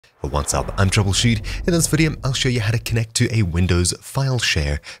What's up, I'm Troubleshoot. In this video, I'll show you how to connect to a Windows file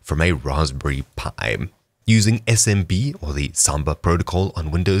share from a Raspberry Pi. Using SMB, or the Samba protocol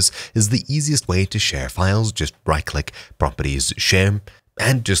on Windows, is the easiest way to share files. Just right-click, Properties, Share,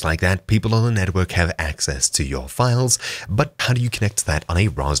 and just like that, people on the network have access to your files. But how do you connect that on a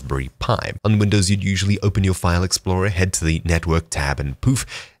Raspberry Pi? On Windows, you'd usually open your File Explorer, head to the Network tab, and poof,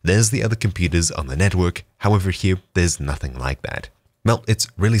 there's the other computers on the network. However, here, there's nothing like that. Well, it's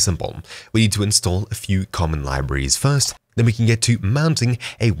really simple. We need to install a few common libraries first, then we can get to mounting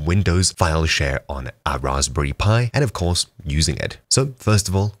a Windows file share on our Raspberry Pi and, of course, using it. So first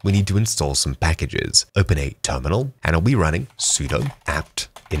of all, we need to install some packages. Open a terminal and I'll be running sudo apt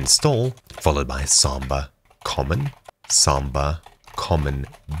install followed by samba common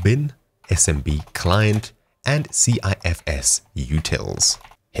bin, SMB client, and CIFS utils.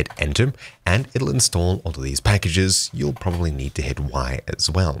 Hit enter and it'll install all of these packages. You'll probably need to hit Y as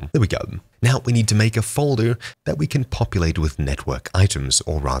well. There we go. Now we need to make a folder that we can populate with network items,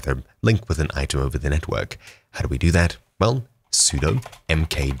 or rather link with an item over the network. How do we do that? Well, sudo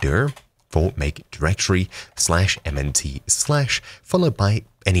mkdir for make directory /mnt/ followed by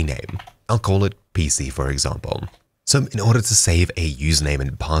any name. I'll call it PC, for example. So in order to save a username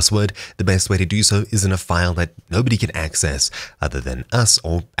and password, the best way to do so is in a file that nobody can access other than us,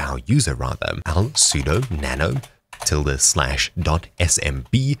 or our user rather. I'll sudo nano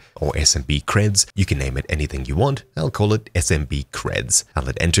 ~.smb or SMB creds. You can name it anything you want. I'll call it SMB creds. I'll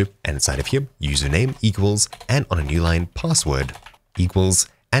hit enter, and inside of here, username equals, and on a new line, password equals,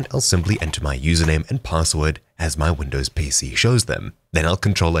 and I'll simply enter my username and password as my Windows PC shows them. Then I'll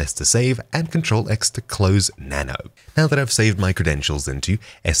Control-S to save and Control-X to close nano. Now that I've saved my credentials into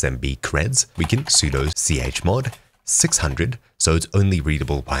SMB creds, we can sudo chmod 600, so it's only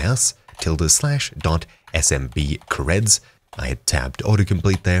readable by us, ~.smb creds. I hit tab to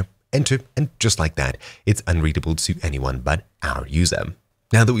autocomplete there, enter, and just like that, it's unreadable to anyone but our user.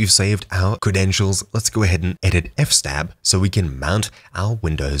 Now that we've saved our credentials, let's go ahead and edit fstab so we can mount our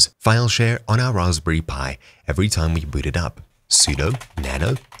Windows file share on our Raspberry Pi every time we boot it up. Sudo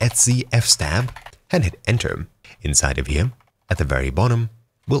nano etc fstab and hit enter. Inside of here, at the very bottom,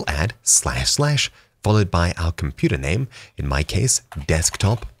 we'll add // followed by our computer name, in my case,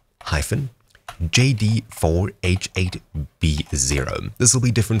 desktop -JD4H8B0. This will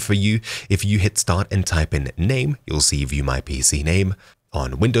be different for you. If you hit start and type in name, you'll see view my PC name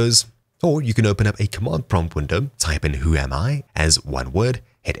on Windows, or you can open up a command prompt window, type in who am I as one word,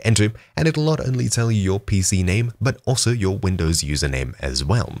 hit enter, and it'll not only tell you your PC name, but also your Windows username as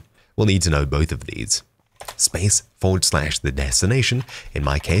well. We'll need to know both of these. Space / the destination, in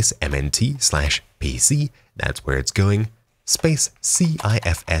my case, mnt/PC, that's where it's going, space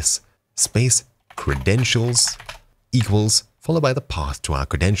CIFS, space credentials equals, followed by the path to our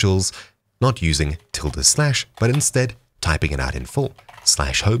credentials, not using ~/ but instead typing it out in full,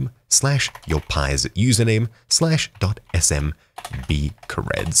 /home / your Pi's username /.smb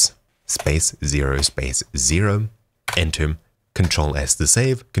creds, space 0 space 0, enter, Control-S to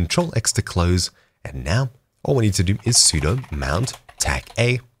save, Control-X to close, and now all we need to do is sudo mount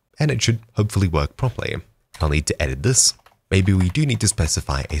tac-a, and it should hopefully work properly. I'll need to edit this. Maybe we do need to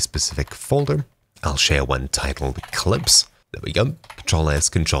specify a specific folder. I'll share one titled clips. There we go. Control-S,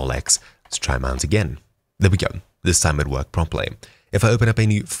 Control-X. Let's try mount again. There we go. This time it worked properly. If I open up a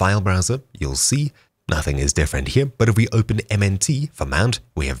new file browser, you'll see nothing is different here, but if we open MNT for mount,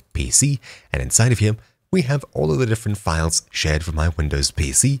 we have PC, and inside of here, we have all of the different files shared from my Windows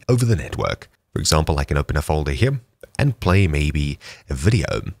PC over the network. For example, I can open a folder here and play maybe a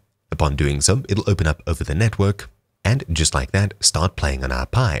video. Upon doing so, it'll open up over the network, and just like that, start playing on our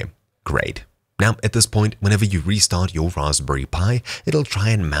Pi. Great. Now, at this point, whenever you restart your Raspberry Pi, it'll try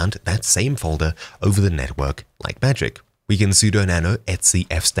and mount that same folder over the network like magic. We can sudo nano etc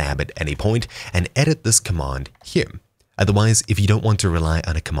fstab at any point and edit this command here. Otherwise, if you don't want to rely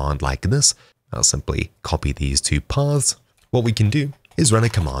on a command like this, I'll simply copy these two paths. What we can do is run a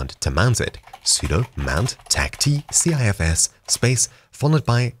command to mount it. Sudo mount tac-t CIFS space followed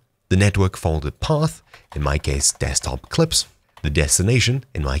by the network folder path, in my case desktop clips, the destination,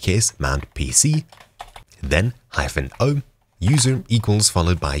 in my case mount PC, then -o, user equals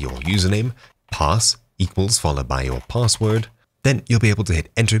followed by your username, pass equals followed by your password. Then you'll be able to hit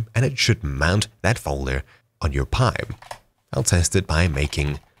enter and it should mount that folder on your Pi. I'll test it by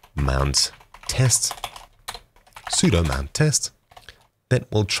making mount test, sudo mount test. Then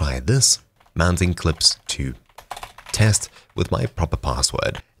we'll try this, mounting clips to test with my proper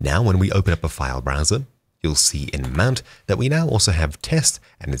password. Now when we open up a file browser, you'll see in mount that we now also have test,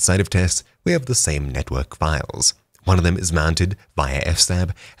 and inside of test, we have the same network files. One of them is mounted via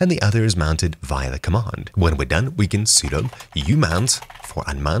fstab and the other is mounted via the command. When we're done, we can sudo umount for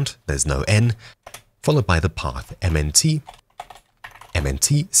unmount, there's no n, followed by the path mnt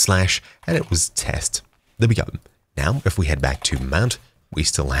slash, and it was test. There we go. Now, if we head back to mount, we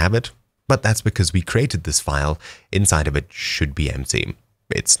still have it, but that's because we created this file. Inside of it should be empty.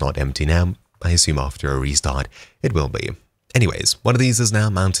 It's not empty now. I assume after a restart, it will be. Anyways, one of these is now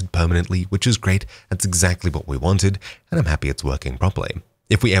mounted permanently, which is great. That's exactly what we wanted, and I'm happy it's working properly.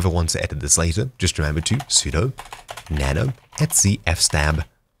 If we ever want to edit this later, just remember to sudo nano etc fstab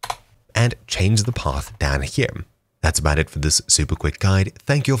and change the path down here. That's about it for this super quick guide.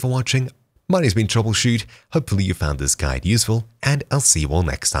 Thank you all for watching. My name's been Troubleshoot. Hopefully you found this guide useful, and I'll see you all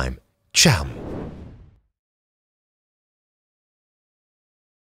next time. Ciao!